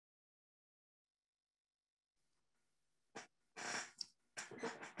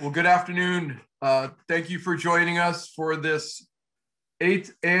Well, good afternoon. Thank you for joining us for this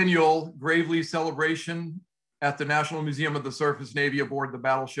 8th annual Gravely celebration at the National Museum of the Surface Navy aboard the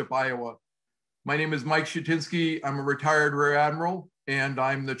Battleship Iowa. My name is Mike Shutinsky. I'm a retired Rear Admiral, and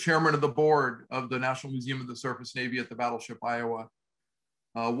I'm the chairman of the board of the National Museum of the Surface Navy at the Battleship Iowa.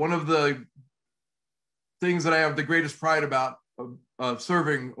 One of the things that I have the greatest pride about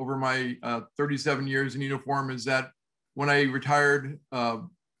serving over my 37 years in uniform is that when I retired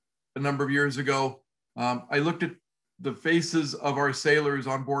a number of years ago, I looked at the faces of our sailors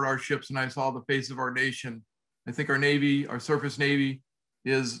on board our ships and I saw the face of our nation. I think our Navy, our Surface Navy,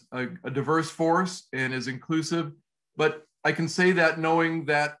 is a diverse force and is inclusive, but I can say that knowing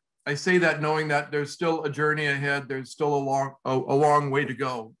that, there's still a journey ahead. There's still a long way to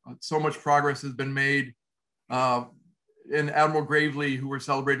go. So much progress has been made. And Admiral Gravely, who we're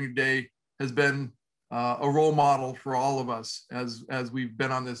celebrating today, has been a role model for all of us as we've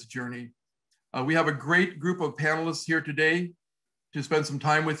been on this journey. We have a great group of panelists here today to spend some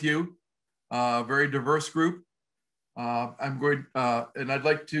time with you, a very diverse group. And I'd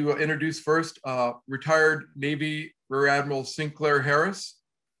like to introduce first retired Navy Rear Admiral Sinclair Harris.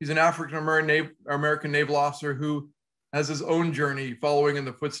 He's an African-American naval officer who has his own journey following in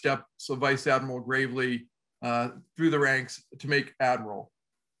the footsteps of Vice Admiral Gravely through the ranks to make Admiral.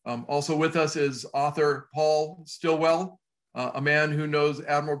 Also with us is author Paul Stillwell, a man who knows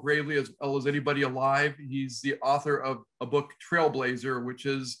Admiral Gravely as well as anybody alive. He's the author of a book, Trailblazer, which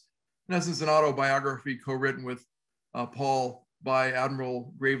is in essence an autobiography co-written with Paul by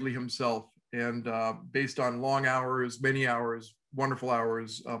Admiral Gravely himself, and based on long hours, many hours, wonderful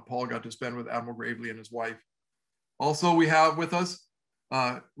hours Paul got to spend with Admiral Gravely and his wife. Also we have with us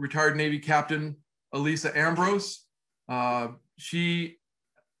retired Navy Captain Alysa Ambrose. She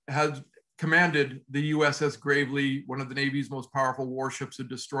has commanded the USS GRAVELY, one of the Navy's most powerful warships, a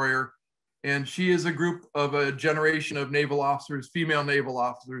destroyer. And she is a generation of naval officers, female naval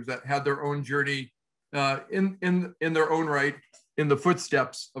officers that had their own journey in their own right, in the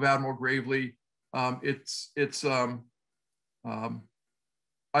footsteps of Admiral Gravely. It's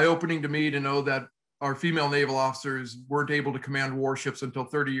eye-opening to me to know that our female naval officers weren't able to command warships until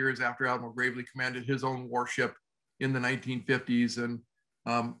 30 years after Admiral Gravely commanded his own warship in the 1950s. And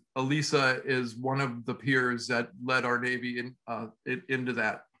Alysa is one of the peers that led our Navy into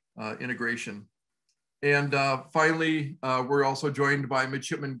that integration. And finally, we're also joined by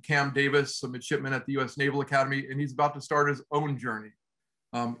Midshipman Cam Davis, a midshipman at the US Naval Academy, and he's about to start his own journey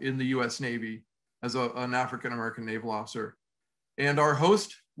in the US Navy as an African-American naval officer. And our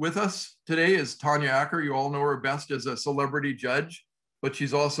host with us today is Tanya Acker. You all know her best as a celebrity judge, but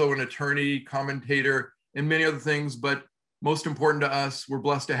she's also an attorney, commentator, and many other things. But most important to us, we're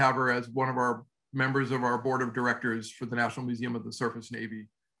blessed to have her as one of our members of our board of directors for the National Museum of the Surface Navy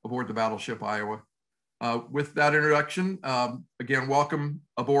aboard the Battleship Iowa. With that introduction, again, welcome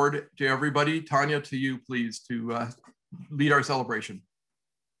aboard to everybody. Tanya, to you, please, to lead our celebration.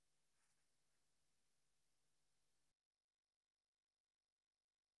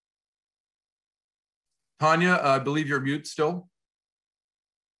 Tanya, I believe you're mute still.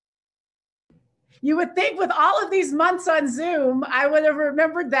 You would think with all of these months on Zoom, I would have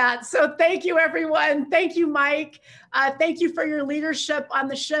remembered that. So thank you, everyone. Thank you, Mike. Thank you for your leadership on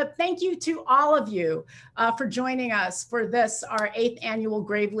the ship. Thank you to all of you for joining us for this, our 8th annual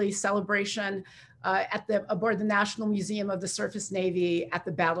Gravely celebration aboard the National Museum of the Surface Navy at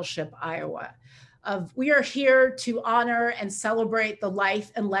the Battleship Iowa. We are here to honor and celebrate the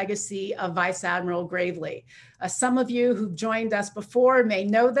life and legacy of Vice Admiral Gravely. Some of you who've joined us before may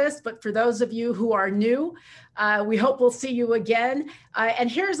know this, but for those of you who are new, we hope we'll see you again. And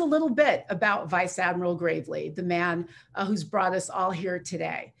here's a little bit about Vice Admiral Gravely, the man who's brought us all here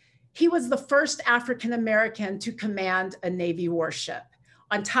today. He was the first African-American to command a Navy warship.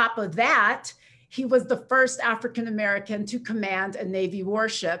 On top of that, he was the first African-American to command a Navy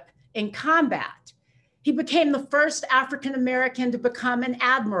warship in combat. He became the first African-American to become an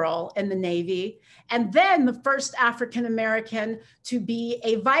admiral in the Navy, and then the first African-American to be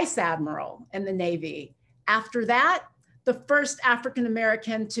a vice admiral in the Navy. After that, the first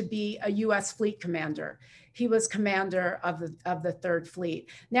African-American to be a US fleet commander. He was commander of the 3rd Fleet.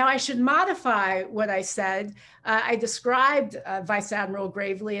 Now, I should modify what I said. I described Vice Admiral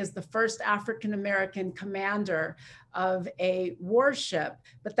Gravely as the first African-American commander of a warship,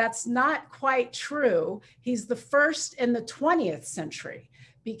 but that's not quite true. He's the first in the 20th century,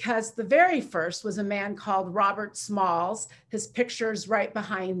 because the very first was a man called Robert Smalls. His picture's right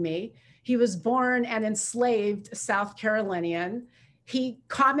behind me. He was born and enslaved South Carolinian. He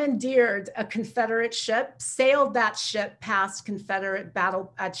commandeered a Confederate ship, sailed that ship past Confederate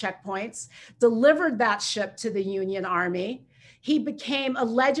battle checkpoints, delivered that ship to the Union Army. He became a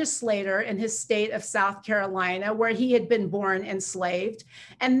legislator in his state of South Carolina, where he had been born enslaved.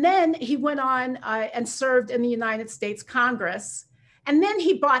 And then he went on and served in the United States Congress. And then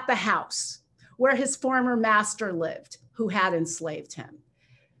he bought the house where his former master lived, who had enslaved him.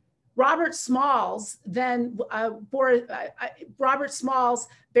 Robert Smalls then Robert Smalls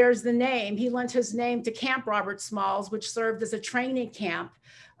bears the name. He lent his name to Camp Robert Smalls, which served as a training camp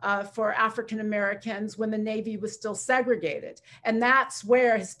for African Americans when the Navy was still segregated. And that's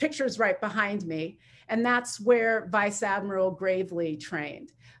where, his picture's right behind me, and that's where Vice Admiral Gravely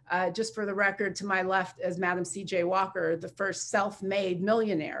trained. Just for the record, to my left is Madam C.J. Walker, the first self-made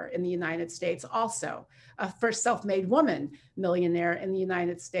millionaire in the United States, also. First self-made woman millionaire in the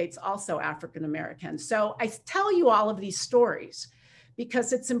United States, also African-American. So I tell you all of these stories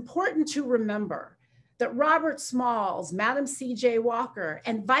because it's important to remember that Robert Smalls, Madam C.J. Walker,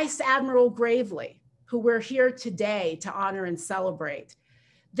 and Vice Admiral Gravely, who we're here today to honor and celebrate,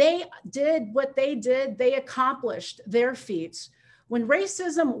 they did what they did. They accomplished their feats when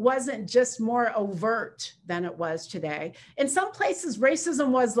racism wasn't just more overt than it was today. In some places, racism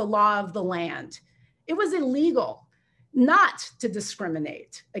was the law of the land. It was illegal not to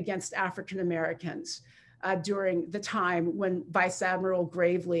discriminate against African Americans during the time when Vice Admiral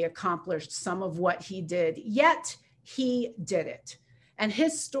Gravely accomplished some of what he did, yet he did it. And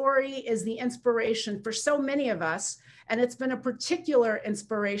his story is the inspiration for so many of us, and it's been a particular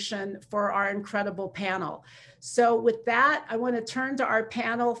inspiration for our incredible panel. So with that, I want to turn to our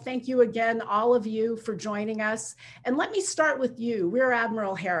panel. Thank you again, all of you, for joining us. And let me start with you, Rear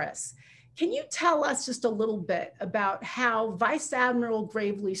Admiral Harris. Can you tell us just a little bit about how Vice Admiral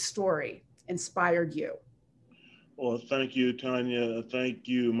Gravely's story inspired you? Well, thank you, Tanya. Thank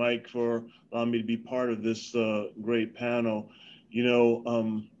you, Mike, for allowing me to be part of this great panel. You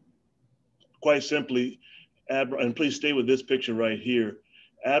know, quite simply, Admiral, and please stay with this picture right here,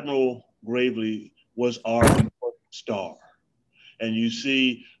 Admiral Gravely was our star. And you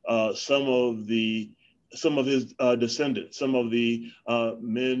see some of his descendants, some of the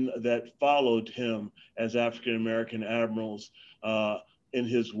men that followed him as African-American admirals in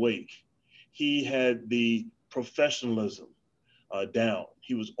his wake. He had the professionalism down.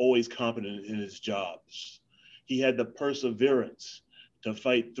 He was always competent in his jobs. He had the perseverance to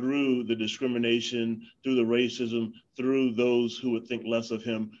fight through the discrimination, through the racism, through those who would think less of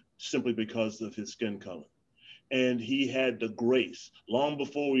him simply because of his skin color. And he had the grace. Long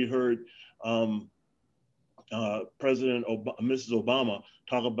before we heard Mrs. Obama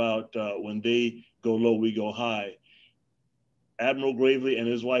talk about when they go low, we go high, Admiral Gravely and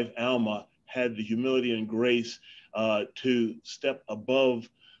his wife, Alma, had the humility and grace to step above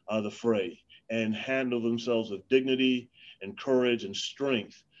the fray and handle themselves with dignity and courage and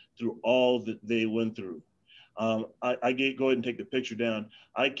strength through all that they went through. Go ahead and take the picture down.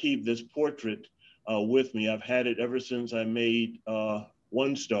 I keep this portrait with me. I've had it ever since I made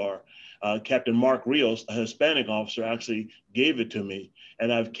One Star. Captain Mark Rios, a Hispanic officer, actually gave it to me,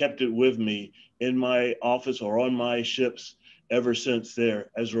 and I've kept it with me in my office or on my ships ever since there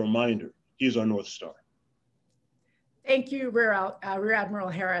as a reminder. He's our North Star. Thank you, Rear Admiral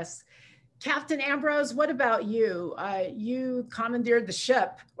Harris. Captain Ambrose, what about you? You commandeered the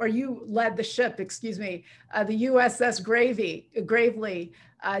ship, or you led the ship, excuse me, the USS Gravely,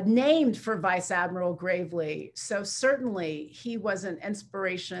 named for Vice Admiral Gravely. So certainly he was an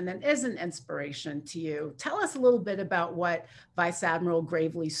inspiration and is an inspiration to you. Tell us a little bit about what Vice Admiral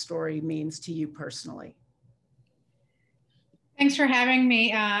Gravely's story means to you personally. Thanks for having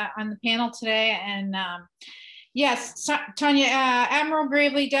me on the panel today. And yes, Tanya, Admiral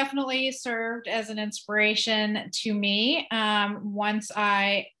Gravely definitely served as an inspiration to me once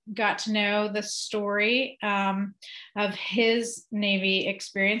I got to know the story of his Navy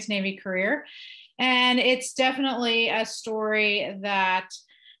experience, Navy career. And it's definitely a story that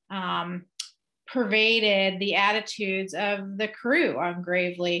pervaded the attitudes of the crew on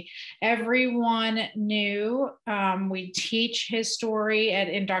Gravely. Everyone knew. We teach his story at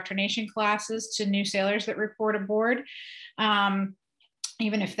indoctrination classes to new sailors that report aboard, even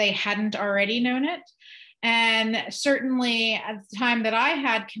if they hadn't already known it. And certainly at the time that I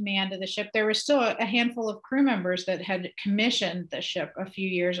had command of the ship, there was still a handful of crew members that had commissioned the ship a few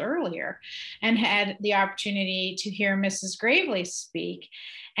years earlier and had the opportunity to hear Mrs. Gravely speak,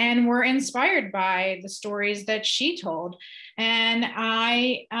 and were inspired by the stories that she told. And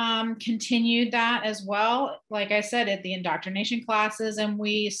I continued that as well, like I said, at the indoctrination classes, and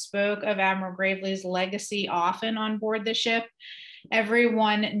we spoke of Admiral Gravely's legacy often on board the ship.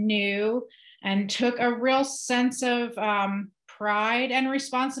 everyone knew and took a real sense of pride and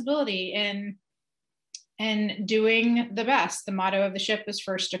responsibility in doing the best. The motto of the ship is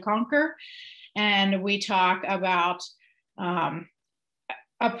first to conquer. And we talk about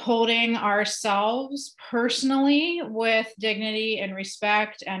upholding ourselves personally with dignity and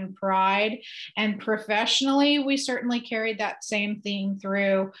respect and pride. And professionally, we certainly carried that same theme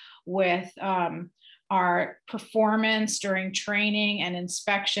through with our performance during training and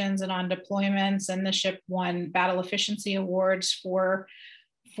inspections and on deployments. And the ship won battle efficiency awards for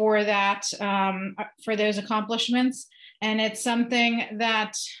that, for those accomplishments. And it's something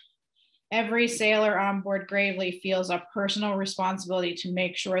that every sailor on board Gravely feels a personal responsibility to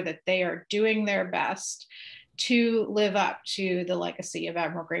make sure that they are doing their best to live up to the legacy of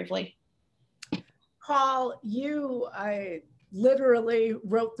Admiral Gravely. Paul, you literally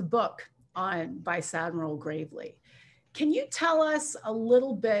wrote the book on Vice Admiral Gravely. Can you tell us a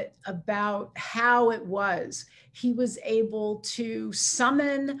little bit about how it was he was able to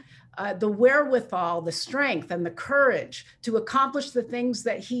summon the wherewithal, the strength, and the courage to accomplish the things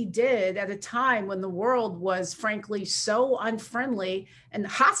that he did at a time when the world was frankly so unfriendly and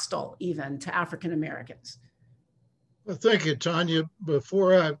hostile even to African Americans? Well, thank you, Tanya.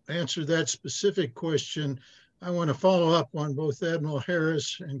 Before I answer that specific question, I want to follow up on both Admiral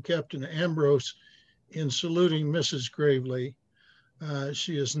Harris and Captain Ambrose in saluting Mrs. Gravely.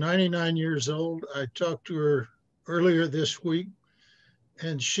 She is 99 years old. I talked to her earlier this week,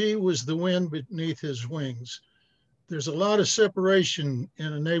 and she was the wind beneath his wings. There's a lot of separation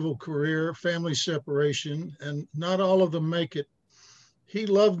in a naval career, family separation, and not all of them make it. He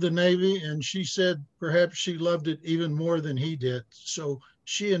loved the Navy, and she said perhaps she loved it even more than he did. So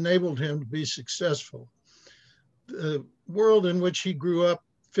she enabled him to be successful. The world in which he grew up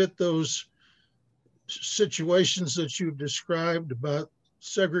fit those situations that you've described about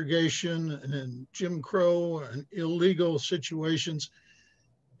segregation and Jim Crow and illegal situations.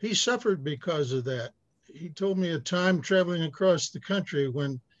 He suffered because of that. He told me a time traveling across the country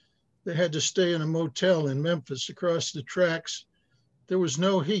when they had to stay in a motel in Memphis across the tracks. There was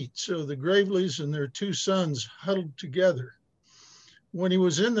no heat, so the Graveleys and their two sons huddled together. When he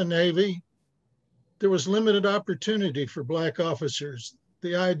was in the Navy, there was limited opportunity for Black officers.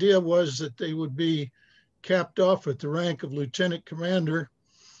 The idea was that they would be capped off at the rank of lieutenant commander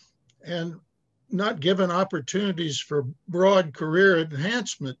and not given opportunities for broad career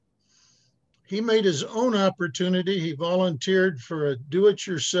enhancement. He made his own opportunity. He volunteered for a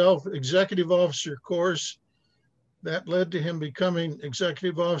do-it-yourself executive officer course. That led to him becoming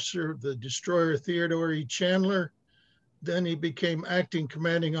executive officer of the destroyer Theodore E. Chandler. Then he became acting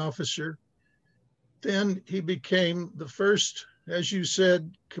commanding officer. Then he became the first, as you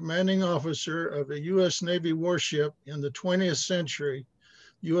said, commanding officer of a U.S. Navy warship in the 20th century,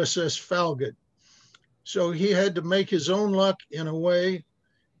 USS Falcon. So he had to make his own luck in a way.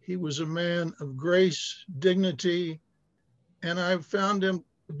 He was a man of grace, dignity, and I found him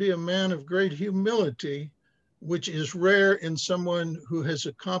to be a man of great humility, which is rare in someone who has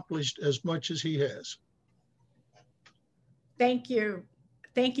accomplished as much as he has. Thank you.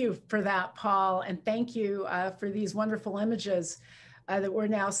 Thank you for that, Paul, and thank you for these wonderful images that we're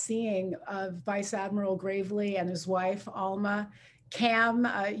now seeing of Vice Admiral Gravely and his wife, Alma. Cam,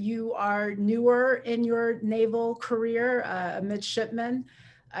 you are newer in your naval career, a midshipman.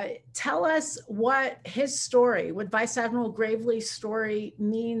 Tell us what his story, what Vice Admiral Gravely's story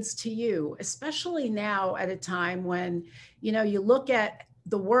means to you, especially now at a time when, you know, you look at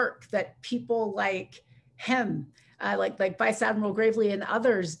the work that people like him, like Vice Admiral Gravely and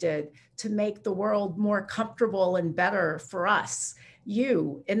others did to make the world more comfortable and better for us.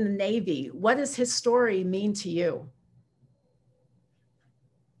 You in the Navy, what does his story mean to you?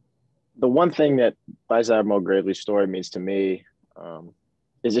 The one thing that Vice Admiral Gravely's story means to me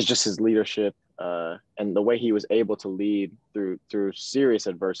is just his leadership and the way he was able to lead through serious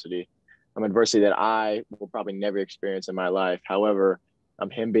adversity. Adversity that I will probably never experience in my life. However,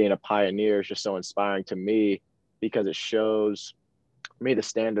 him being a pioneer is just so inspiring to me because it shows me the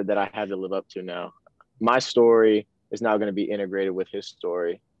standard that I have to live up to now. My story is now going to be integrated with his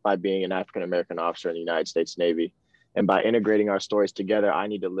story by being an African-American officer in the United States Navy. And by integrating our stories together, I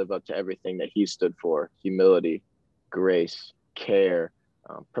need to live up to everything that he stood for: humility, grace, care,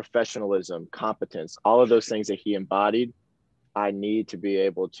 professionalism, competence, all of those things that he embodied. I need to be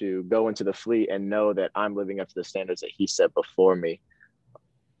able to go into the fleet and know that I'm living up to the standards that he set before me.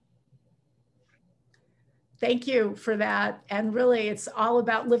 Thank you for that. And really, it's all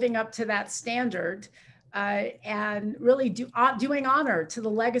about living up to that standard and really doing honor to the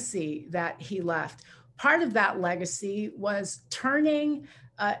legacy that he left. part of that legacy was turning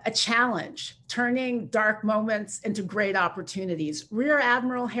a challenge, turning dark moments into great opportunities. Rear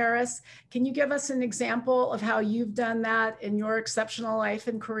Admiral Harris, can you give us an example of how you've done that in your exceptional life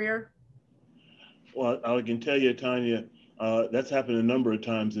and career? Well, I can tell you, Tanya, that's happened a number of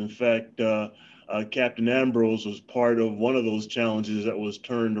times. In fact, Captain Ambrose was part of one of those challenges that was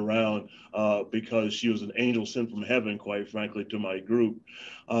turned around because she was an angel sent from heaven, quite frankly, to my group.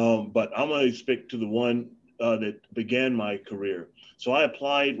 But I'm going to speak to the one that began my career. So I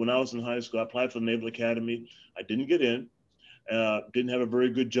applied when I was in high school. I applied for the Naval Academy. I didn't get in. Didn't have a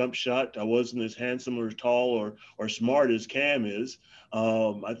very good jump shot. I wasn't as handsome or tall or smart as Cam is.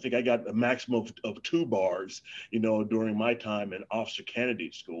 I think I got a maximum of 2 bars, during my time in Officer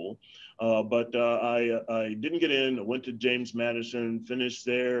Candidate School. But I didn't get in. I went to James Madison, finished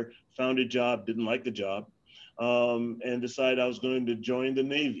there, found a job, didn't like the job, and decided I was going to join the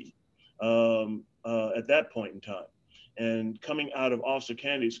Navy at that point in time. And coming out of Officer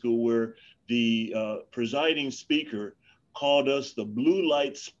Candidate School, where the presiding speaker called us the blue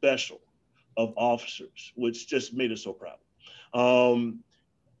light special of officers, which just made us so proud. I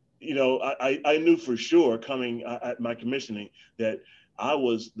knew for sure coming at my commissioning that I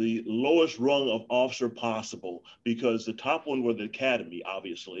was the lowest rung of officer possible, because the top one were the academy,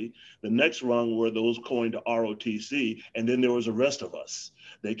 obviously. The next rung were those going to ROTC, and then there was the rest of us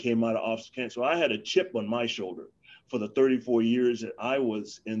that came out of officer camp. So I had a chip on my shoulder for the 34 years that I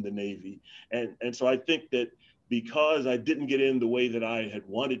was in the Navy. And so I think that because I didn't get in the way that I had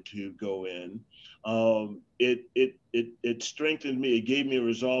wanted to go in, it strengthened me. It gave me a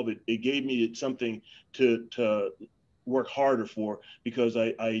resolve. It gave me something to work harder for, because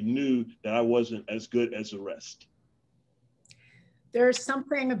I knew that I wasn't as good as the rest. There's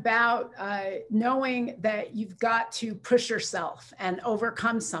something about knowing that you've got to push yourself and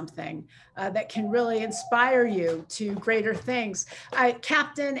overcome something that can really inspire you to greater things.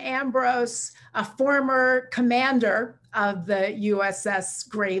 Captain Ambrose, a former commander of the USS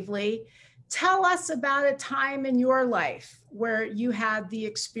Gravely, tell us about a time in your life where you had the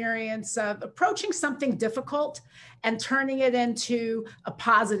experience of approaching something difficult and turning it into a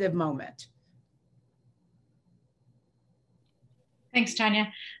positive moment. Thanks,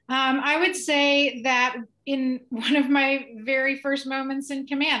 Tanya. I would say that in one of my very first moments in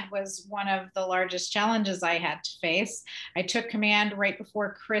command was one of the largest challenges I had to face. I took command right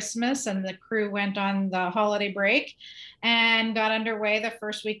before Christmas, and the crew went on the holiday break and got underway the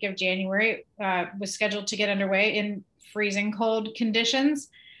first week of January. Was scheduled to get underway in freezing cold conditions.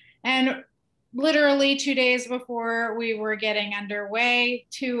 And literally 2 days before we were getting underway,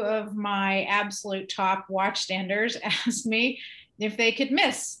 2 of my absolute top watchstanders asked me if they could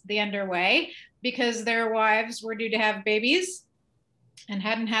miss the underway because their wives were due to have babies and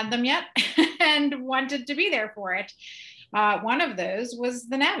hadn't had them yet and wanted to be there for it. One of those was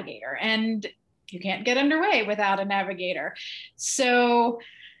the navigator, and you can't get underway without a navigator. So,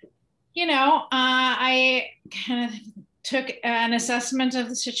 I kind of took an assessment of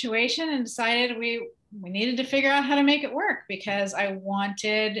the situation and decided we needed to figure out how to make it work, because I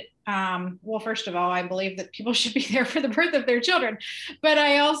wanted, well, first of all, I believe that people should be there for the birth of their children, but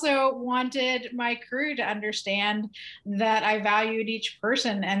I also wanted my crew to understand that I valued each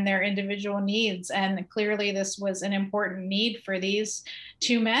person and their individual needs. And clearly this was an important need for these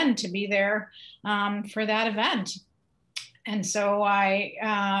 2 men to be there for that event. And so I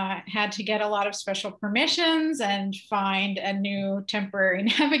had to get a lot of special permissions and find a new temporary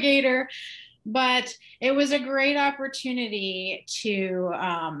navigator. But it was a great opportunity to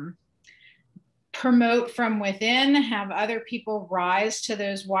promote from within, have other people rise to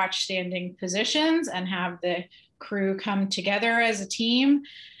those watchstanding positions, and have the crew come together as a team.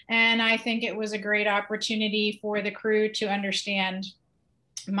 And I think it was a great opportunity for the crew to understand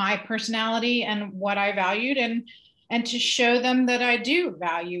my personality and what I valued, and to show them that I do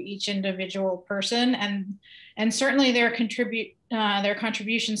value each individual person and certainly their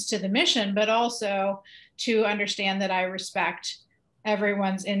contributions to the mission, but also to understand that I respect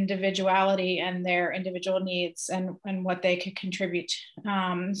everyone's individuality and their individual needs and what they could contribute.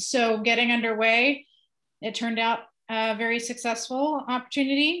 So getting underway, it turned out a very successful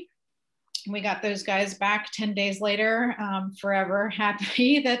opportunity. We got those guys back 10 days later, forever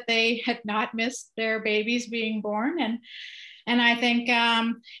happy that they had not missed their babies being born. And I think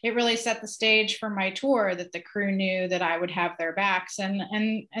it really set the stage for my tour, that the crew knew that I would have their backs.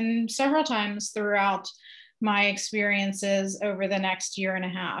 And several times throughout my experiences over the next year and a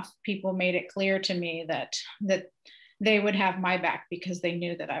half, people made it clear to me that they would have my back because they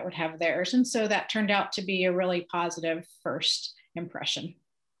knew that I would have theirs. And so that turned out to be a really positive first impression.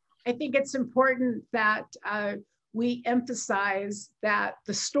 I think it's important that we emphasize that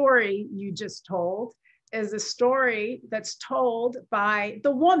the story you just told is a story that's told by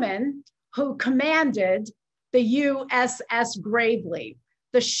the woman who commanded the USS Gravely,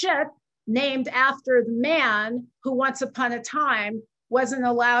 the ship named after the man who once upon a time wasn't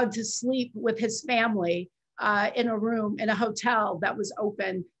allowed to sleep with his family in a room in a hotel that was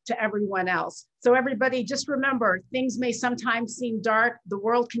open to everyone else. So everybody just remember, things may sometimes seem dark, the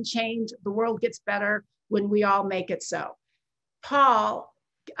world can change, the world gets better when we all make it so. Paul,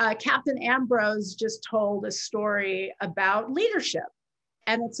 Captain Ambrose just told a story about leadership,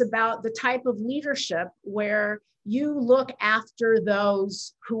 and it's about the type of leadership where you look after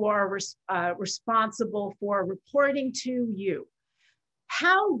those who are responsible for reporting to you.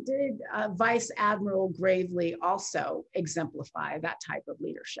 How did Vice Admiral Gravely also exemplify that type of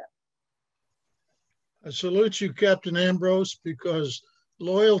leadership? I salute you, Captain Ambrose, because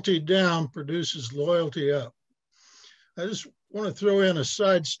loyalty down produces loyalty up. I just want to throw in a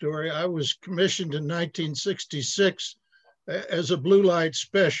side story. I was commissioned in 1966 as a blue light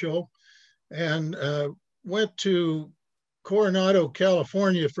special and went to Coronado,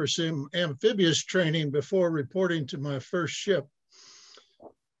 California for some amphibious training before reporting to my first ship.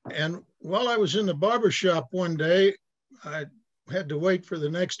 And while I was in the barbershop one day, I had to wait for the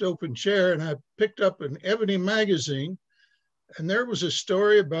next open chair, and I picked up an Ebony magazine, and there was a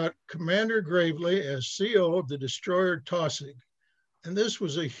story about Commander Gravely as CO of the destroyer Taussig. And this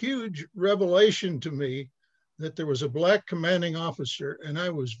was a huge revelation to me that there was a Black commanding officer, and I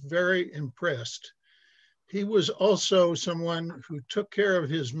was very impressed. He was also someone who took care of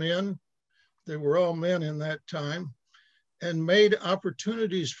his men. They were all men in that time, and made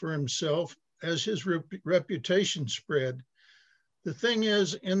opportunities for himself as his reputation spread. The thing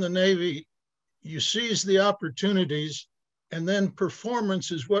is, in the Navy, you seize the opportunities, and then performance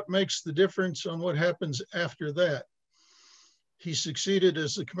is what makes the difference on what happens after that. He succeeded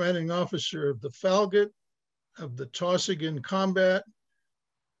as the commanding officer of the Falcon, of the Taussig in combat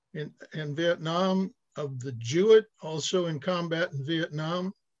in Vietnam, of the Jewett, also in combat in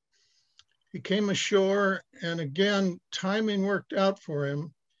Vietnam. He came ashore, and again, timing worked out for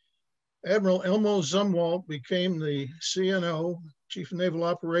him. Admiral Elmo Zumwalt became the CNO, Chief of Naval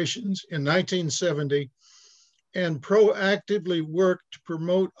Operations, in 1970, and proactively worked to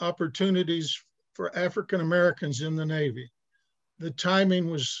promote opportunities for African Americans in the Navy. The timing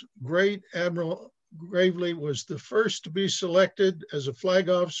was great. Admiral Gravely was the first to be selected as a flag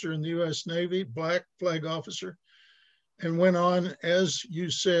officer in the U.S. Navy, Black flag officer, and went on, as you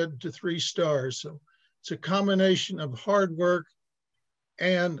said, to 3 stars. So it's a combination of hard work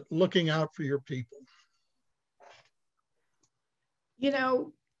and looking out for your people. You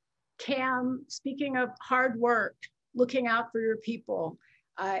know, Cam, speaking of hard work, looking out for your people,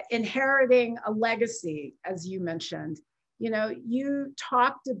 inheriting a legacy, as you mentioned, you know, you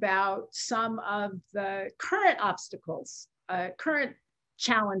talked about some of the current obstacles, current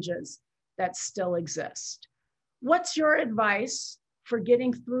challenges that still exist. What's your advice for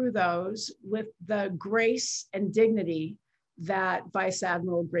getting through those with the grace and dignity that Vice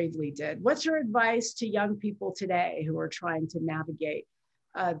Admiral Gravely did? What's your advice to young people today who are trying to navigate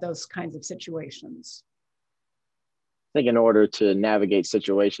those kinds of situations? I think in order to navigate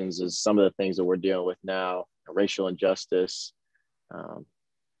situations is some of the things that we're dealing with now: racial injustice, you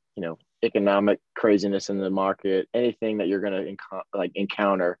know, economic craziness in the market, anything that you're going to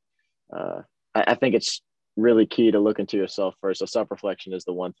encounter. I think it's really key to look into yourself first. So self-reflection is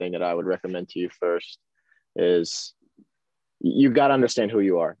the one thing that I would recommend to you first. Is you've got to understand who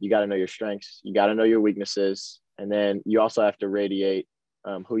you are. You got to know your strengths. You got to know your weaknesses. And then you also have to radiate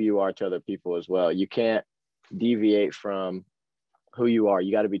who you are to other people as well. You can't deviate from who you are.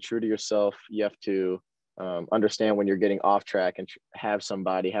 You got to be true to yourself. You have to understand when you're getting off track and have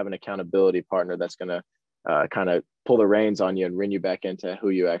an accountability partner that's going to kind of pull the reins on you and rein you back into who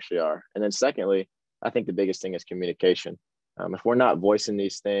you actually are. And then secondly, I think the biggest thing is communication. If we're not voicing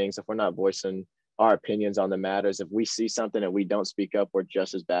these things, if we're not voicing our opinions on the matters, if we see something and we don't speak up, we're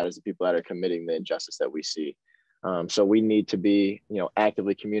just as bad as the people that are committing the injustice that we see. So we need to be, you know,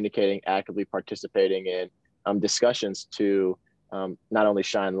 actively communicating, actively participating in discussions to not only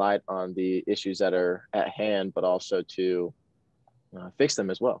shine light on the issues that are at hand, but also to fix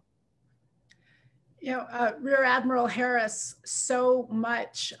them as well. You know, Rear Admiral Harris, so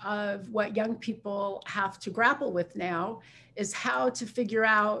much of what young people have to grapple with now is how to figure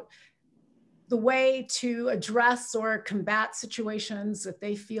out the way to address or combat situations that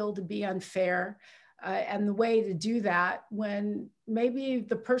they feel to be unfair. and the way to do that when maybe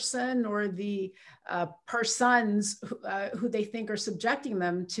the person or the persons who they think are subjecting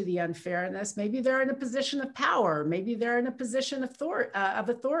them to the unfairness, maybe they're in a position of power, maybe they're in a position of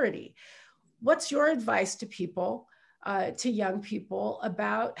authority. What's your advice to people, to young people,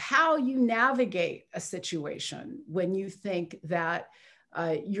 about how you navigate a situation when you think that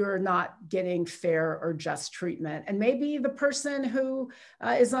you're not getting fair or just treatment? And maybe the person who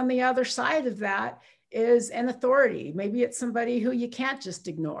is on the other side of that is an authority. Maybe it's somebody who you can't just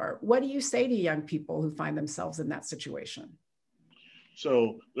ignore. What do you say to young people who find themselves in that situation?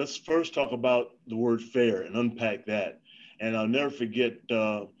 So let's first talk about the word fair and unpack that. And I'll never forget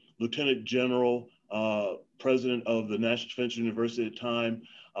Lieutenant General, President of the National Defense University at the time,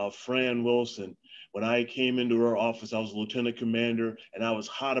 Fran Wilson. When I came into her office, I was a lieutenant commander and I was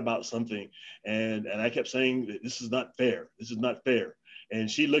hot about something. And I kept saying that this is not fair. This is not fair. And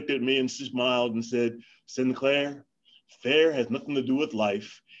she looked at me and smiled and said, Sinclair, fair has nothing to do with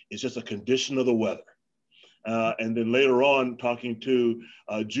life. It's just a condition of the weather. And then later on, talking to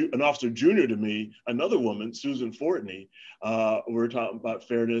an officer junior to me, another woman, Susan Fortney, we were talking about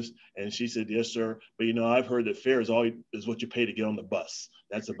fairness. And she said, yes, sir. But, you know, I've heard that fair is what you pay to get on the bus.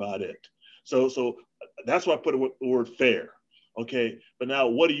 That's about it. So that's why I put the word fair. Okay. But now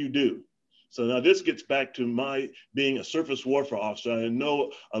what do you do? So now this gets back to my being a surface warfare officer. I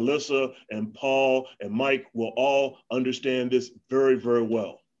know Alysa and Paul and Mike will all understand this very, very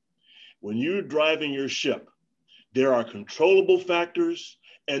well. When you're driving your ship, there are controllable factors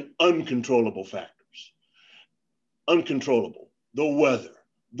and uncontrollable factors. Uncontrollable, the weather,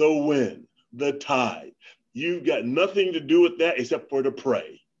 the wind, the tide. You've got nothing to do with that except for to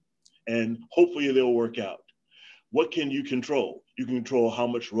pray. And hopefully they'll work out. What can you control? You can control how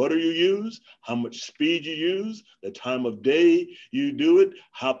much rudder you use, how much speed you use, the time of day you do it,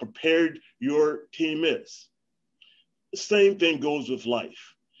 how prepared your team is. The same thing goes with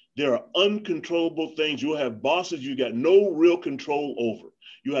life. There are uncontrollable things. You'll have bosses you got no real control over.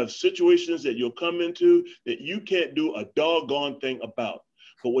 You have situations that you'll come into that you can't do a doggone thing about.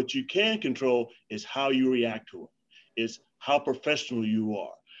 But what you can control is how you react to them. It's how professional you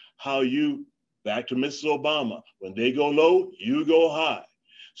are, how you, back to Mrs. Obama, when they go low, you go high.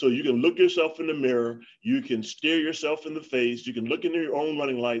 So you can look yourself in the mirror, you can stare yourself in the face, you can look into your own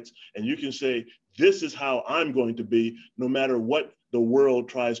running lights, and you can say, this is how I'm going to be, no matter what the world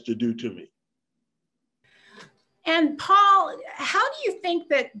tries to do to me. And Paul, how do you think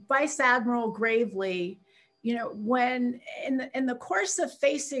that Vice Admiral Gravely, you know, when in the course of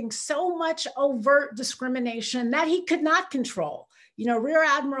facing so much overt discrimination that he could not control, you know, Rear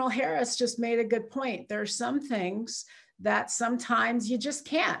Admiral Harris just made a good point. There are some things that sometimes you just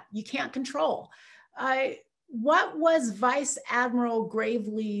can't control. What was Vice Admiral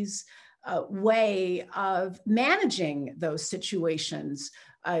Gravely's way of managing those situations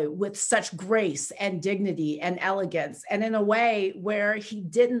with such grace and dignity and elegance, and in a way where he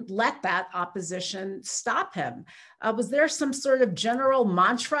didn't let that opposition stop him? Was there some sort of general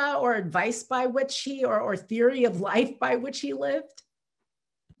mantra or advice by which he, or theory of life by which he lived?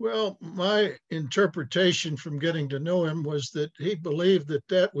 Well, my interpretation from getting to know him was that he believed that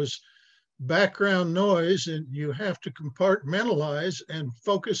that was background noise and you have to compartmentalize and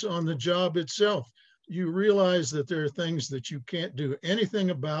focus on the job itself. You realize that there are things that you can't do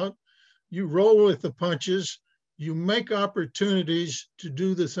anything about. You roll with the punches. You make opportunities to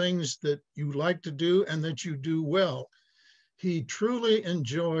do the things that you like to do and that you do well. He truly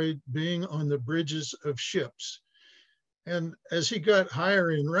enjoyed being on the bridges of ships. And as he got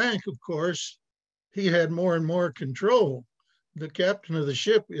higher in rank, of course, he had more and more control. The captain of the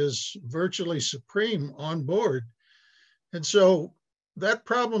ship is virtually supreme on board. And so that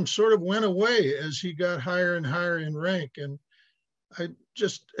problem sort of went away as he got higher and higher in rank. And I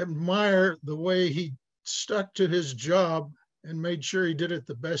just admire the way he stuck to his job and made sure he did it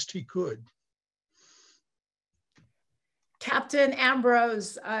the best he could. Captain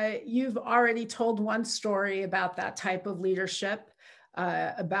Ambrose, you've already told one story about that type of leadership,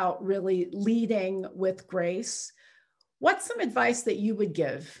 about really leading with grace. What's some advice that you would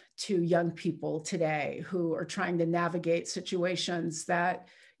give to young people today who are trying to navigate situations that,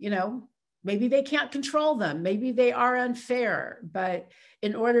 you know, maybe they can't control them, maybe they are unfair, but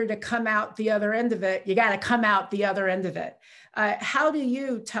in order to come out the other end of it, you got to come out the other end of it. How do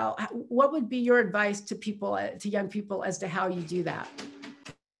you tell, what would be your advice to people, to young people, as to how you do that?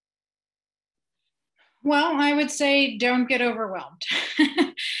 Well, I would say don't get overwhelmed.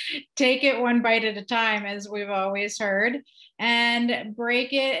 Take it one bite at a time, as we've always heard, and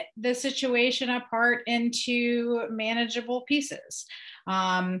break the situation apart into manageable pieces.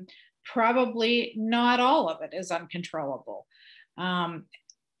 probably not all of it is uncontrollable.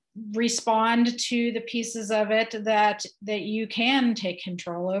 Respond to the pieces of it that you can take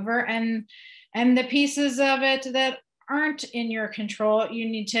control over, and the pieces of it that aren't in your control, you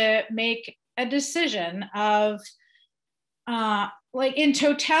need to make a decision of, like, in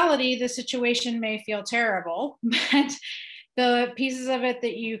totality, the situation may feel terrible, but the pieces of it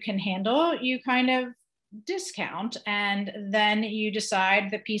that you can handle, you kind of discount, and then you decide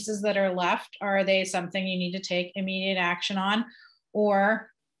the pieces that are left, are they something you need to take immediate action on, or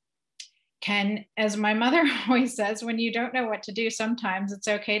can, as my mother always says, when you don't know what to do, sometimes it's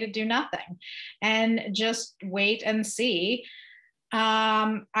okay to do nothing and just wait and see.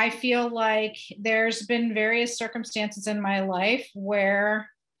 I feel like there's been various circumstances in my life where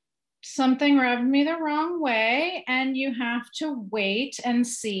something rubbed me the wrong way, and you have to wait and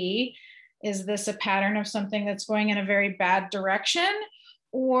see, is this a pattern of something that's going in a very bad direction?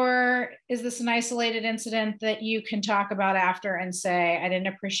 Or is this an isolated incident that you can talk about after and say, I didn't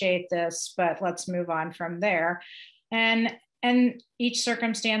appreciate this, but let's move on from there. And each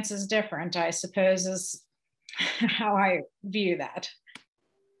circumstance is different, I suppose, is how I view that.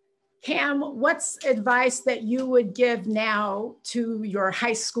 Cam, what's advice that you would give now to your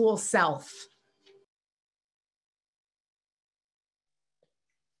high school self?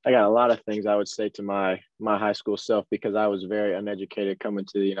 I got a lot of things I would say to my high school self, because I was very uneducated coming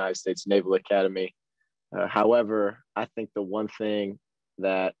to the United States Naval Academy. However, I think the one thing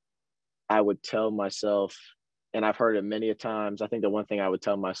that I would tell myself, and I've heard it many a times, I think the one thing I would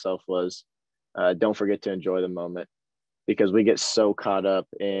tell myself was, don't forget to enjoy the moment, because we get so caught up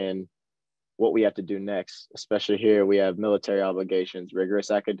in what we have to do next. Especially here, we have military obligations,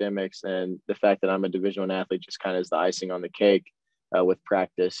 rigorous academics, and the fact that I'm a Division I athlete just kind of is the icing on the cake. With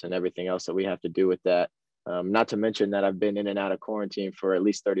practice and everything else that we have to do with that. Not to mention that I've been in and out of quarantine for at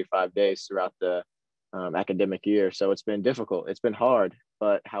least 35 days throughout the academic year. So it's been difficult. It's been hard.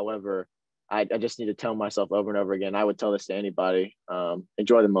 But however, I just need to tell myself over and over again, I would tell this to anybody,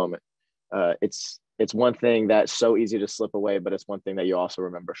 enjoy the moment. It's one thing that's so easy to slip away, but it's one thing that you also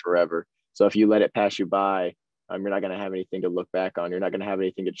remember forever. So if you let it pass you by, you're not going to have anything to look back on. You're not going to have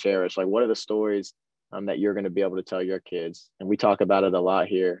anything to cherish. Like, what are the stories that you're going to be able to tell your kids? And we talk about it a lot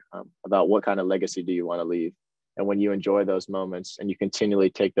here, about what kind of legacy do you want to leave? And when you enjoy those moments and you continually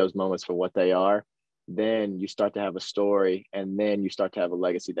take those moments for what they are, then you start to have a story, and then you start to have a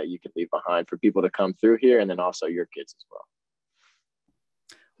legacy that you can leave behind for people to come through here, and then also your kids as well.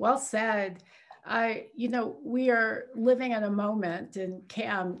 Well said. We are living in a moment, and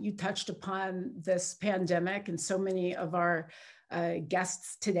Cam, you touched upon this pandemic, and so many of our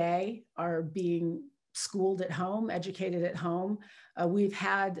guests today are being schooled at home, educated at home. We've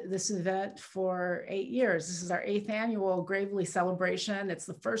had this event for 8 years. This is our 8th annual Gravely celebration. It's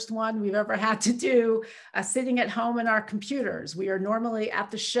the first one we've ever had to do sitting at home in our computers. We are normally at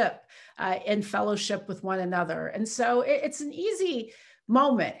the ship in fellowship with one another. And so it's an easy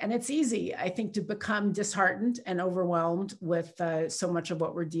moment, and it's easy, I think, to become disheartened and overwhelmed with so much of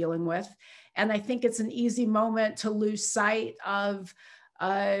what we're dealing with. And I think it's an easy moment to lose sight of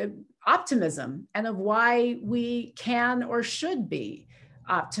optimism and of why we can or should be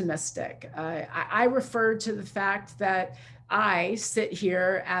optimistic. I refer to the fact that I sit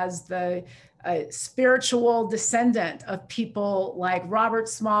here as the spiritual descendant of people like Robert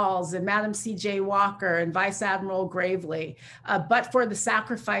Smalls and Madam C.J. Walker and Vice Admiral Gravely. But for the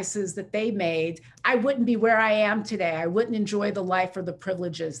sacrifices that they made, I wouldn't be where I am today. I wouldn't enjoy the life or the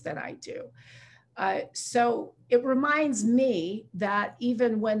privileges that I do. So it reminds me that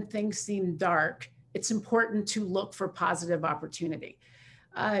even when things seem dark, it's important to look for positive opportunity.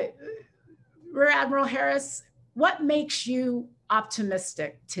 Rear Admiral Harris, what makes you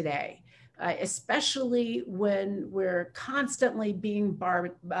optimistic today, especially when we're constantly being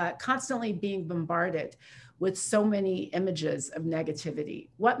bombarded with so many images of negativity?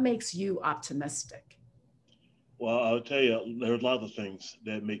 What makes you optimistic? Well, I'll tell you, there are a lot of things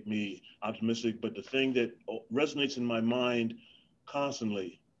that make me optimistic, but the thing that resonates in my mind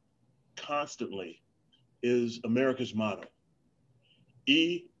constantly is America's motto,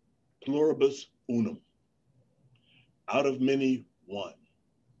 E pluribus unum, out of many, one.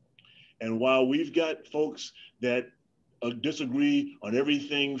 And while we've got folks that disagree on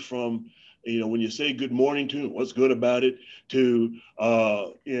everything from, when you say good morning to what's good about it, to,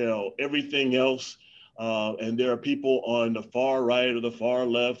 everything else, and there are people on the far right or the far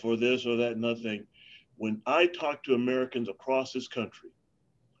left or this or that, nothing. When I talk to Americans across this country,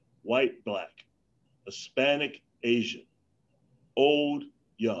 white, black, Hispanic, Asian, old,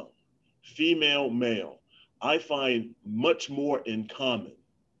 young, female, male, I find much more in common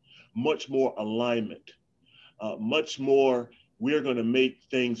much more alignment, much more we're going to make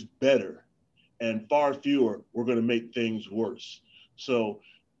things better, and far fewer we're going to make things worse. So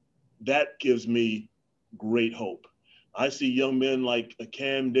that gives me great hope. I see young men like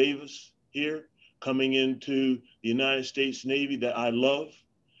Cam Davis here coming into the United States Navy that I love.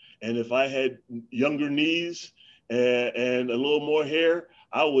 And if I had younger knees and a little more hair,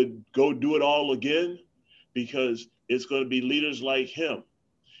 I would go do it all again, because it's going to be leaders like him.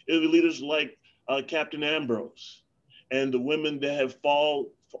 It'll be leaders like Captain Ambrose and the women that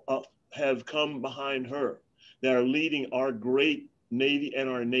have come behind her, that are leading our great Navy and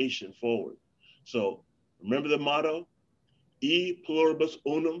our nation forward. So remember the motto, E pluribus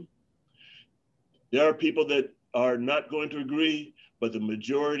unum. There are people that are not going to agree, but the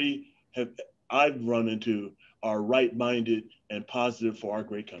majority I've run into are right-minded and positive for our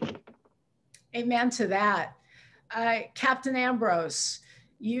great country. Amen to that. Captain Ambrose,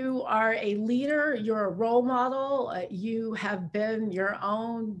 you are a leader, you're a role model, you have been your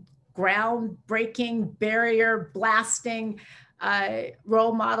own groundbreaking, barrier blasting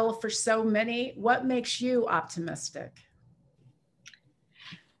role model for so many. What makes you optimistic?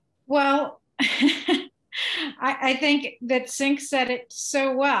 Well, I think that Sink said it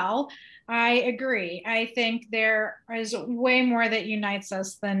so well. I agree. I think there is way more that unites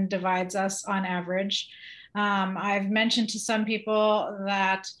us than divides us on average. I've mentioned to some people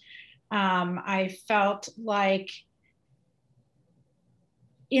that I felt like,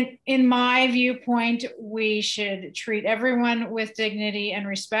 in my viewpoint, we should treat everyone with dignity and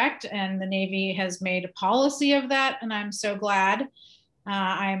respect, and the Navy has made a policy of that, and I'm so glad.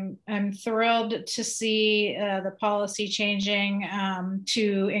 I'm thrilled to see the policy changing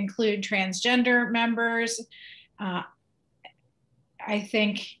to include transgender members. I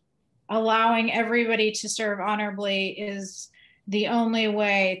think allowing everybody to serve honorably is the only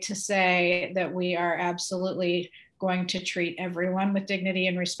way to say that we are absolutely going to treat everyone with dignity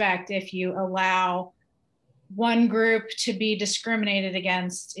and respect. If you allow one group to be discriminated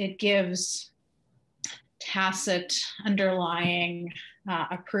against, it gives tacit underlying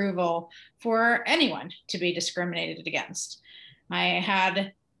approval for anyone to be discriminated against. I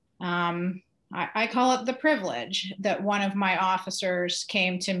had, I call it the privilege that one of my officers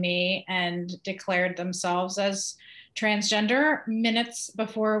came to me and declared themselves as transgender minutes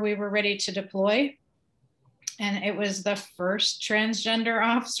before we were ready to deploy. And it was the first transgender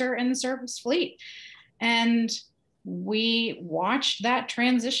officer in the surface fleet. And we watched that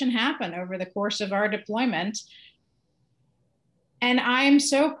transition happen over the course of our deployment. And I'm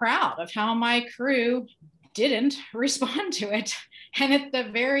so proud of how my crew didn't respond to it. And at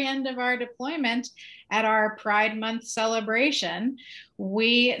the very end of our deployment, at our Pride Month celebration,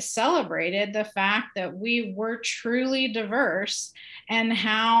 we celebrated the fact that we were truly diverse and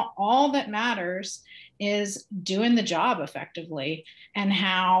how all that matters is doing the job effectively, and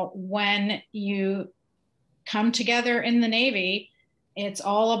how when you come together in the Navy, it's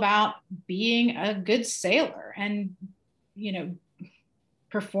all about being a good sailor and, you know,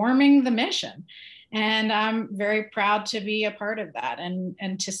 performing the mission. And I'm very proud to be a part of that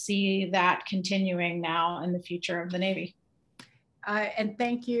and to see that continuing now in the future of the Navy. And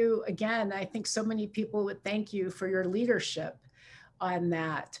thank you again. I think so many people would thank you for your leadership on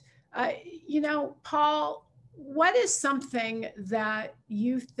that. You know, Paul, what is something that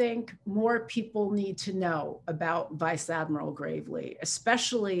you think more people need to know about Vice Admiral Gravely,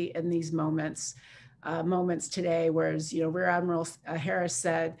 especially in these moments today, whereas, you know, Rear Admiral Harris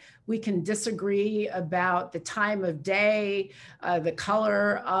said, we can disagree about the time of day, the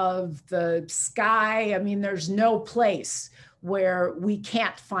color of the sky. I mean, there's no place where we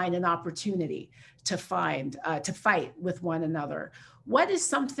can't find an opportunity to fight with one another. What is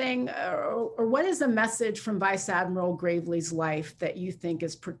something, or what is a message from Vice Admiral Gravely's life that you think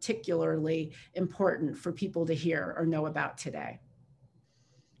is particularly important for people to hear or know about today?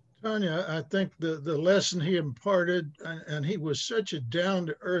 Tanya, I think the lesson he imparted, and he was such a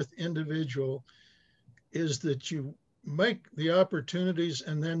down-to-earth individual, is that you make the opportunities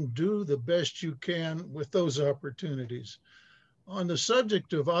and then do the best you can with those opportunities. On the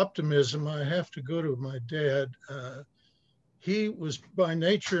subject of optimism, I have to go to my dad. He was by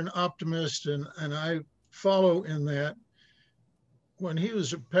nature an optimist, and I follow in that. When he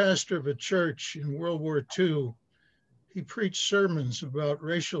was a pastor of a church in World War II, he preached sermons about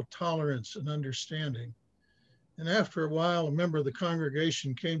racial tolerance and understanding. And after a while, a member of the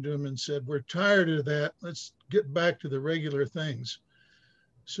congregation came to him and said, "We're tired of that. Let's get back to the regular things."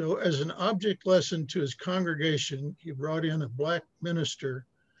 So as an object lesson to his congregation, he brought in a Black minister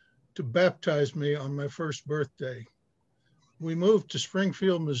to baptize me on my first birthday. We moved to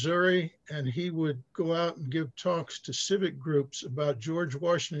Springfield, Missouri, and he would go out and give talks to civic groups about George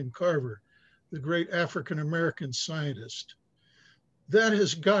Washington Carver, the great African-American scientist. That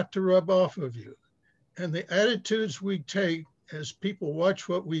has got to rub off of you. And the attitudes we take as people watch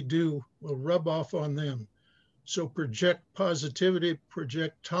what we do will rub off on them. So project positivity,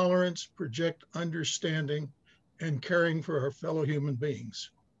 project tolerance, project understanding, and caring for our fellow human beings.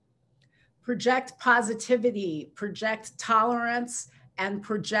 Project positivity, project tolerance, and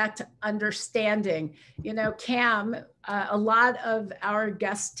project understanding. You know, Cam, a lot of our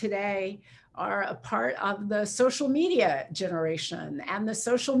guests today are a part of the social media generation and the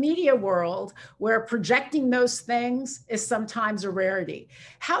social media world, where projecting those things is sometimes a rarity.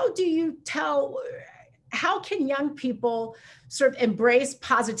 How can young people sort of embrace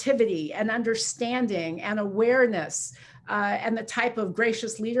positivity and understanding and awareness and the type of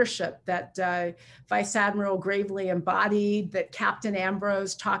gracious leadership that Vice Admiral Gravely embodied, that Captain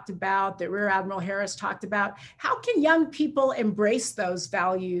Ambrose talked about, that Rear Admiral Harris talked about? How can young people embrace those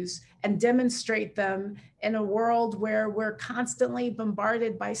values and demonstrate them in a world where we're constantly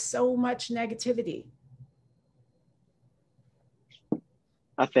bombarded by so much negativity?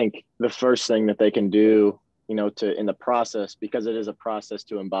 I think the first thing that they can do, you know, in the process, because it is a process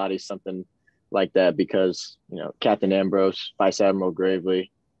to embody something like that, because, you know, Captain Ambrose, Vice Admiral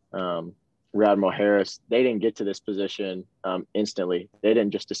Gravely, Rear Admiral Harris, they didn't get to this position instantly. They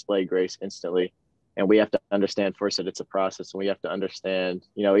didn't just display grace instantly. And we have to understand first that it's a process, and we have to understand,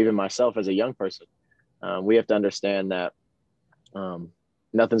 you know, even myself as a young person, we have to understand that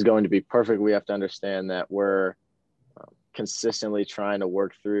nothing's going to be perfect. We have to understand that we're consistently trying to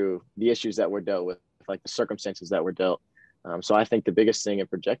work through the issues that we're dealt with, like the circumstances that we're dealt. So I think the biggest thing in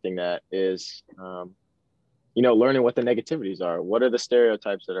projecting that is, you know, learning what the negativities are. What are the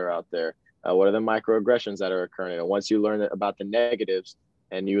stereotypes that are out there? What are the microaggressions that are occurring? And once you learn about the negatives,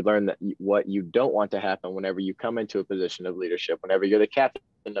 and you learn that what you don't want to happen whenever you come into a position of leadership, whenever you're the captain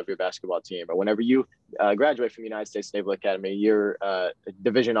of your basketball team, or whenever you graduate from the United States Naval Academy, you're a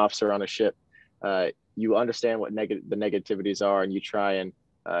division officer on a ship, you understand what the negativities are, and you try and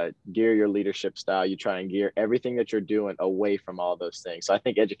gear your leadership style. You try and gear everything that you're doing away from all those things. So I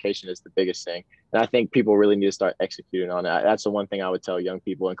think education is the biggest thing. And I think people really need to start executing on that. That's the one thing I would tell young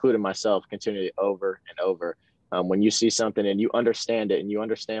people, including myself, continually over and over. When you see something and you understand it, and you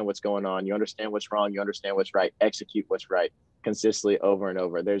understand what's going on, you understand what's wrong, you understand what's right, execute what's right consistently over and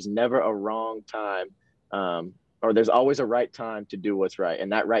over. There's never a wrong time, or there's always a right time to do what's right.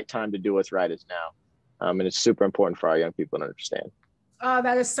 And that right time to do what's right is now. And it's super important for our young people to understand. Oh,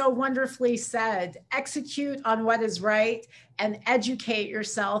 that is so wonderfully said. Execute on what is right and educate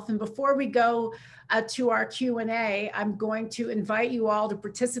yourself. And before we go to our Q&A, I'm going to invite you all to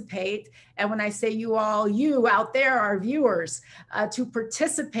participate. And when I say you all, you out there, our viewers, to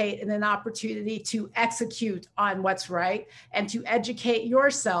participate in an opportunity to execute on what's right and to educate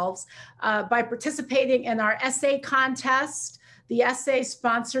yourselves by participating in our essay contest. The essay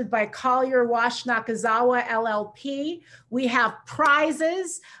sponsored by Collier Wash Nakazawa LLP. We have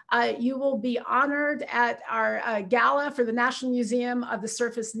prizes. You will be honored at our gala for the National Museum of the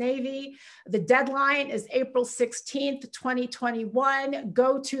Surface Navy. The deadline is April 16th, 2021.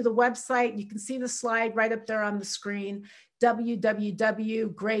 Go to the website. You can see the slide right up there on the screen,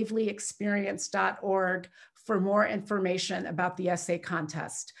 www.gravelyexperience.org, for more information about the essay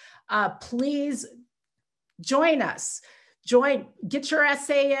contest. Please join us. Get your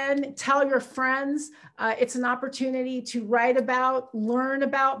essay in, tell your friends. It's an opportunity to write about, learn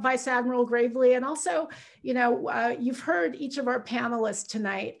about Vice Admiral Gravely. And also, you know, you've heard each of our panelists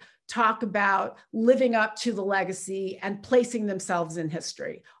tonight talk about living up to the legacy and placing themselves in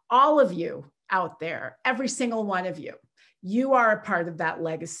history. All of you out there, every single one of you, you are a part of that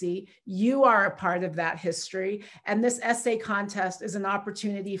legacy. You are a part of that history. And this essay contest is an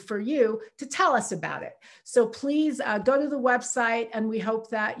opportunity for you to tell us about it. So please go to the website, and we hope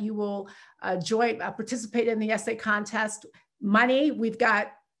that you will participate in the essay contest. Money, we've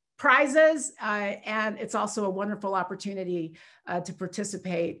got prizes, and it's also a wonderful opportunity to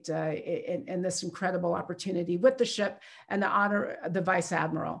participate in this incredible opportunity with the ship and to honor the Vice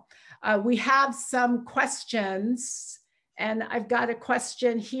Admiral. We have some questions. And I've got a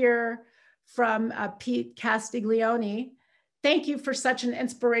question here from Pete Castiglione. Thank you for such an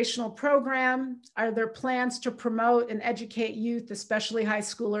inspirational program. Are there plans to promote and educate youth, especially high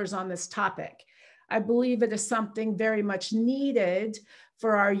schoolers, on this topic? I believe it is something very much needed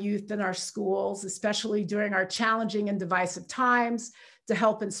for our youth in our schools, especially during our challenging and divisive times, to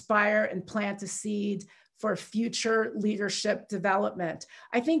help inspire and plant a seed for future leadership development.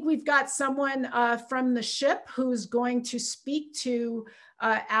 I think we've got someone from the ship who's going to speak to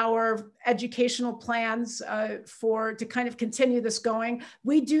our educational plans to kind of continue this going.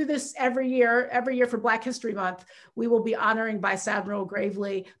 We do this every year for Black History Month. We will be honoring Vice Admiral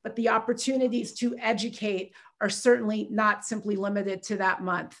Gravely, but the opportunities to educate are certainly not simply limited to that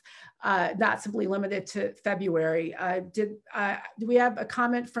month, not simply limited to February. Do we have a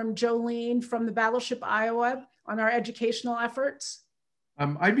comment from Jolene from the Battleship Iowa on our educational efforts?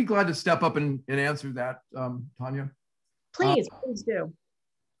 I'd be glad to step up and answer that, Tanya. Please do.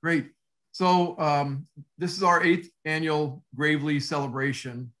 Great. So this is our 8th annual Gravely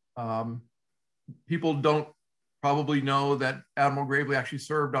celebration. People don't probably know that Admiral Gravely actually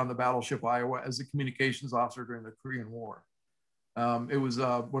served on the Battleship Iowa as a communications officer during the Korean War. It was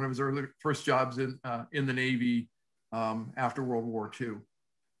one of his first jobs in the Navy after World War II.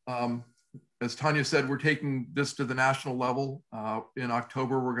 As Tanya said, we're taking this to the national level. In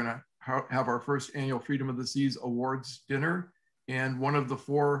October, we're going to have our first annual Freedom of the Seas Awards dinner. And one of the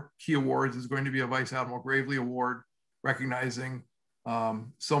 4 key awards is going to be a Vice Admiral Gravely Award, recognizing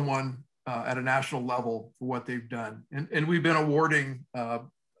someone at a national level for what they've done. And we've been awarding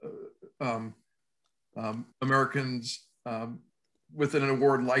Americans with an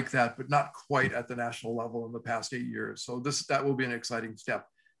award like that, but not quite at the national level in the past 8 years. So that will be an exciting step.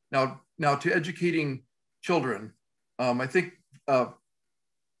 Now to educating children, I think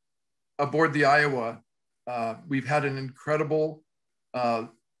aboard the Iowa, we've had an incredible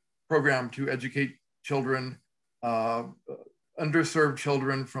program to educate children, underserved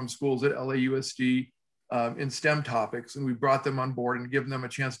children from schools at LAUSD in STEM topics. And we brought them on board and given them a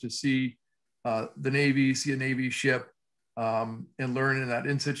chance to see the Navy, see a Navy ship, and learn in that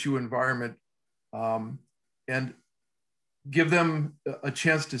in situ environment, and give them a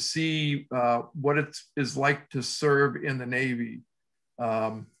chance to see what it is like to serve in the Navy.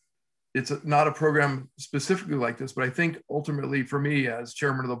 It's not a program specifically like this, but I think ultimately for me as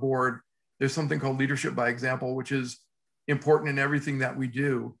chairman of the board, there's something called leadership by example, which is important in everything that we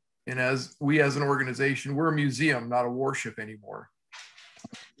do. And as an organization, we're a museum, not a warship anymore.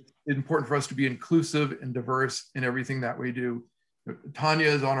 It's important for us to be inclusive and diverse in everything that we do. Tanya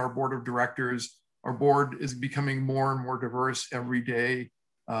is on our board of directors. Our board is becoming more and more diverse every day.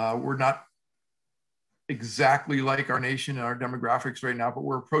 We're not exactly like our nation and our demographics right now, but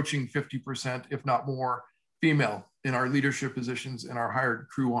we're approaching 50%, if not more, female in our leadership positions and our hired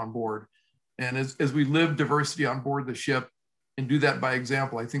crew on board. And as we live diversity on board the ship and do that by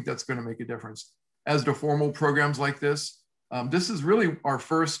example, I think that's going to make a difference. As to formal programs like this, this is really our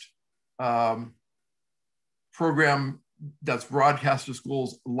first program that's broadcast to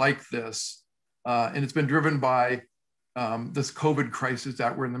schools like this. And it's been driven by this COVID crisis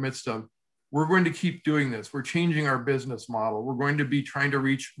that we're in the midst of. We're going to keep doing this. We're changing our business model. We're going to be trying to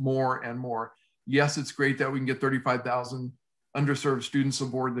reach more and more. Yes, it's great that we can get 35,000 underserved students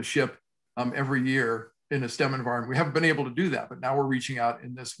aboard the ship every year in a STEM environment. We haven't been able to do that, but now we're reaching out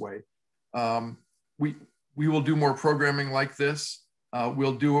in this way. We will do more programming like this.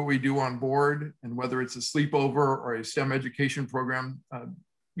 We'll do what we do on board, and whether it's a sleepover or a STEM education program,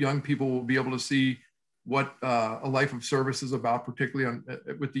 young people will be able to see what a life of service is about, particularly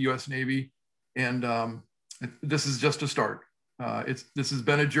with the U.S. Navy. And this is just a start. This has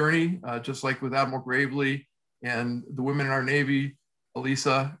been a journey, just like with Admiral Gravely and the women in our Navy,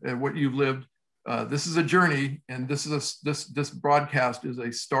 Alysa, and what you've lived. This is a journey, and this broadcast is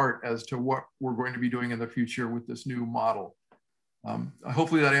a start as to what we're going to be doing in the future with this new model.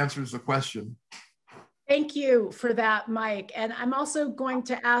 Hopefully that answers the question. Thank you for that, Mike. And I'm also going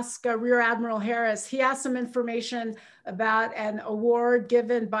to ask Rear Admiral Harris. He has some information about an award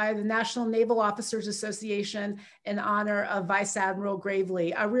given by the National Naval Officers Association in honor of Vice Admiral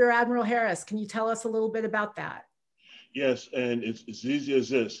Gravely. Rear Admiral Harris, can you tell us a little bit about that? Yes, and it's easy as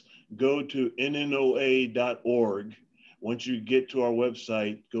this. Go to nnoa.org. Once you get to our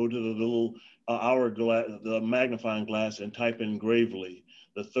website, go to the little hourglass, the magnifying glass, and type in Gravely.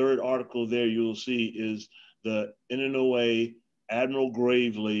 The third article there you'll see is the NNOA Admiral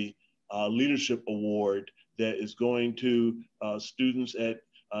Gravely Leadership Award that is going to students at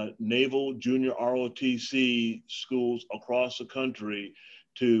Naval Junior ROTC schools across the country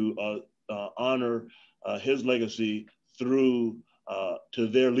to honor his legacy through to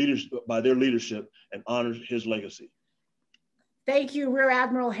their leadership, by their leadership, and honor his legacy. Thank you, Rear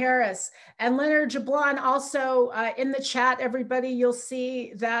Admiral Harris. And Leonard Jablon, also in the chat, everybody, you'll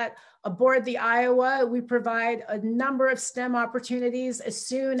see that aboard the Iowa, we provide a number of STEM opportunities as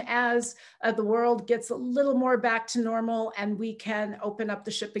soon as the world gets a little more back to normal and we can open up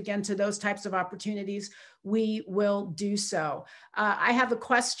the ship again to those types of opportunities, we will do so. I have a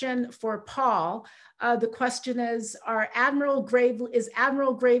question for Paul. The question is, is Admiral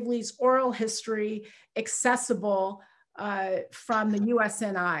Gravely's oral history accessible from the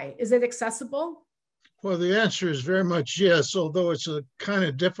USNI? Is it accessible? Well, the answer is very much yes, although it's a kind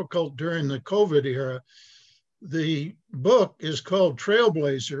of difficult during the COVID era. The book is called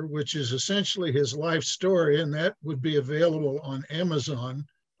Trailblazer, which is essentially his life story, and that would be available on Amazon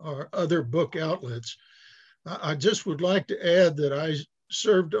or other book outlets. I just would like to add that I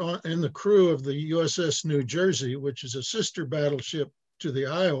served in the crew of the USS New Jersey, which is a sister battleship to the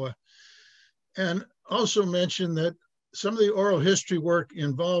Iowa, and also mention that some of the oral history work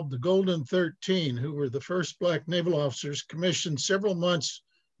involved the Golden 13, who were the first Black naval officers commissioned several months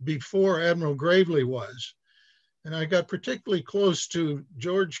before Admiral Gravely was. And I got particularly close to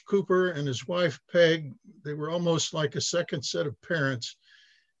George Cooper and his wife, Peg. They were almost like a second set of parents.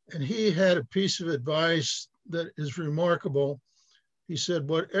 And he had a piece of advice that is remarkable. He said,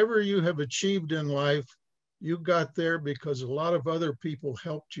 whatever you have achieved in life, you got there because a lot of other people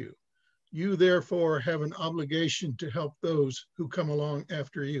helped you. You therefore have an obligation to help those who come along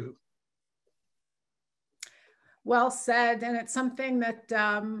after you. Well said, and it's something that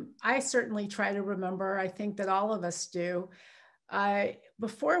I certainly try to remember. I think that all of us do.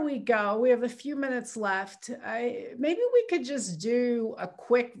 Before we go, we have a few minutes left. Maybe we could just do a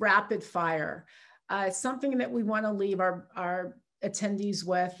quick rapid fire, something that we want to leave our attendees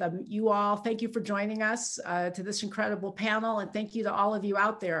with. You all, thank you for joining us to this incredible panel, and thank you to all of you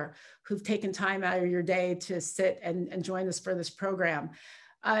out there who've taken time out of your day to sit and join us for this program.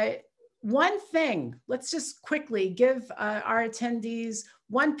 One thing, let's just quickly give our attendees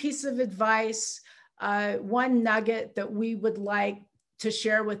one piece of advice, one nugget that we would like to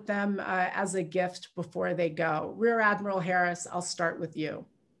share with them as a gift before they go. Rear Admiral Harris, I'll start with you.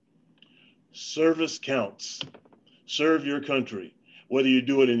 Service counts. Serve your country, whether you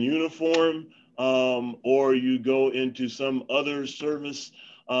do it in uniform or you go into some other service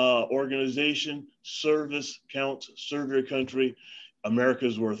organization. Service counts. Serve your country.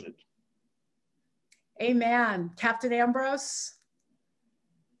 America's worth it. Amen. Captain Ambrose?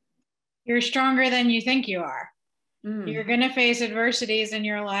 You're stronger than you think you are. You're going to face adversities in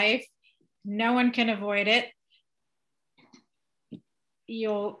your life. No one can avoid it.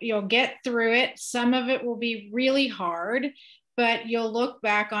 You'll get through it. Some of it will be really hard, but you'll look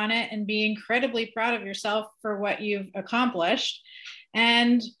back on it and be incredibly proud of yourself for what you've accomplished.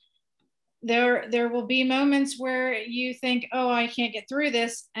 And there will be moments where you think, oh, I can't get through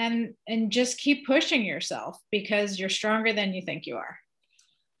this, and just keep pushing yourself because you're stronger than you think you are.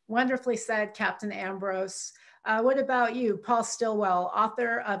 Wonderfully said, Captain Ambrose. What about you, Paul Stillwell,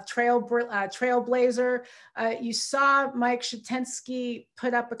 author of Trailblazer? You saw Mike Shatensky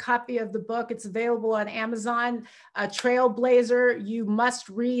put up a copy of the book. It's available on Amazon. Trailblazer, you must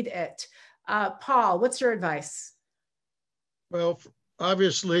read it. Paul, what's your advice? Well,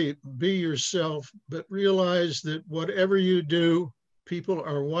 obviously, be yourself, but realize that whatever you do, people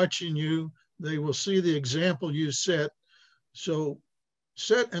are watching you. They will see the example you set. So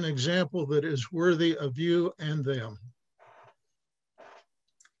set an example that is worthy of you and them.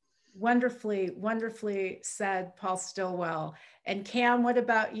 Wonderfully, wonderfully said, Paul Stillwell. And Cam, what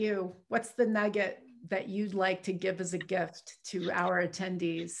about you? What's the nugget that you'd like to give as a gift to our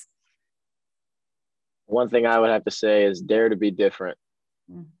attendees? One thing I would have to say is dare to be different.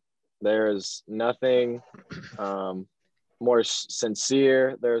 There is nothing more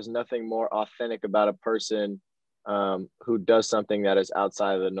sincere. There's nothing more authentic about a person who does something that is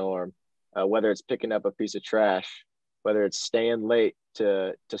outside of the norm, whether it's picking up a piece of trash, whether it's staying late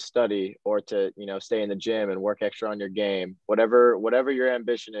to study or to stay in the gym and work extra on your game, whatever your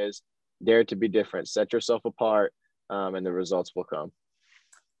ambition is, dare to be different, set yourself apart, and the results will come.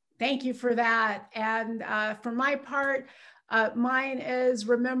 Thank you for that. And for my part, mine is,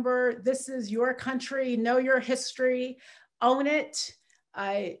 remember, this is your country, know your history, own it,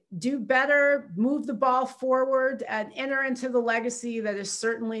 do better, move the ball forward, and enter into the legacy that is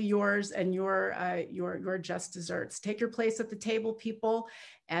certainly yours and your just desserts. Take your place at the table, people,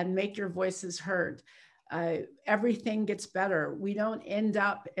 and make your voices heard. Everything gets better. We don't end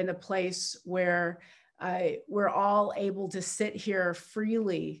up in a place where we're all able to sit here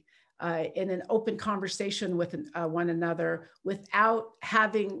freely in an open conversation with one another without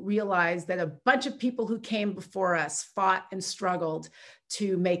having realized that a bunch of people who came before us fought and struggled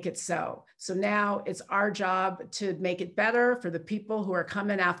to make it so. So now it's our job to make it better for the people who are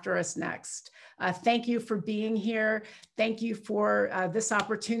coming after us next. Thank you for being here. Thank you for this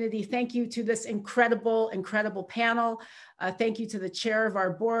opportunity. Thank you to this incredible, incredible panel. Thank you to the chair of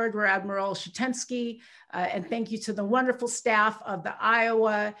our board, Rear Admiral Shatensky, and thank you to the wonderful staff of the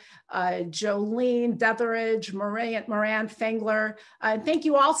Iowa, Jolene Detheridge, Moran Fengler. And thank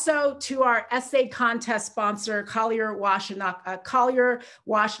you also to our essay contest sponsor, Collier Wash Nakazawa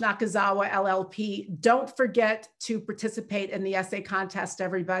LLP. Don't forget to participate in the essay contest,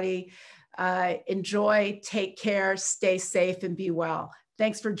 everybody. Enjoy, take care, stay safe, and be well.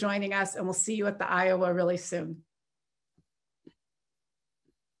 Thanks for joining us, and we'll see you at the Iowa really soon.